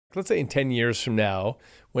Let's say in 10 years from now,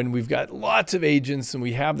 when we've got lots of agents and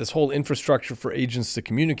we have this whole infrastructure for agents to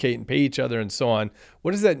communicate and pay each other and so on,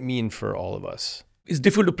 what does that mean for all of us? It's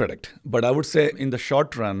difficult to predict, but I would say in the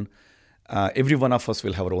short run, every one of us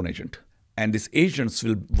will have our own agent. And these agents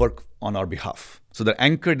will work on our behalf. So they're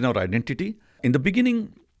anchored in our identity. In the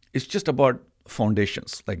beginning, it's just about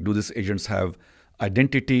foundations. Like, do these agents have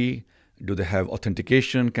identity? Do they have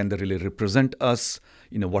authentication? Can they really represent us?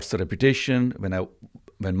 What's the reputation?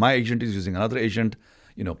 When my agent is using another agent,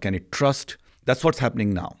 can it trust? That's what's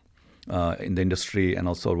happening now in the industry and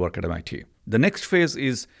also our work at MIT. The next phase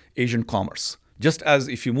is agent commerce. Just as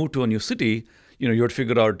if you move to a new city, you would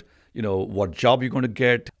figure out, what job you're going to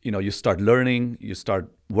get. You start learning, you start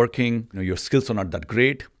working. Your skills are not that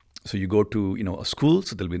great. So you go to, a school.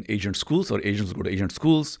 So there'll be an agent schools, or agents go to agent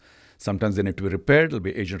schools. Sometimes they need to be repaired. There'll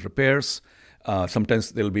be agent repairs.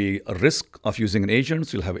 Sometimes there'll be a risk of using an agent.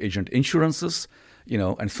 So you'll have agent insurances,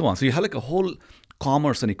 and so on. So you have like a whole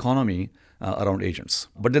commerce and economy around agents.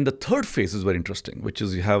 But then the third phase is very interesting, which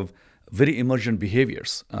is you have very emergent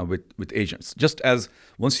behaviors with agents. Just as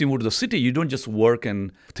once you move to the city, you don't just work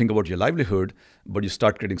and think about your livelihood, but you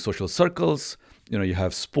start creating social circles. You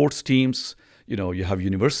have sports teams. You have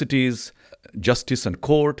universities, justice and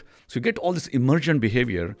court. So you get all this emergent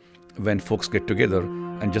behavior when folks get together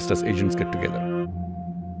and just as agents get together.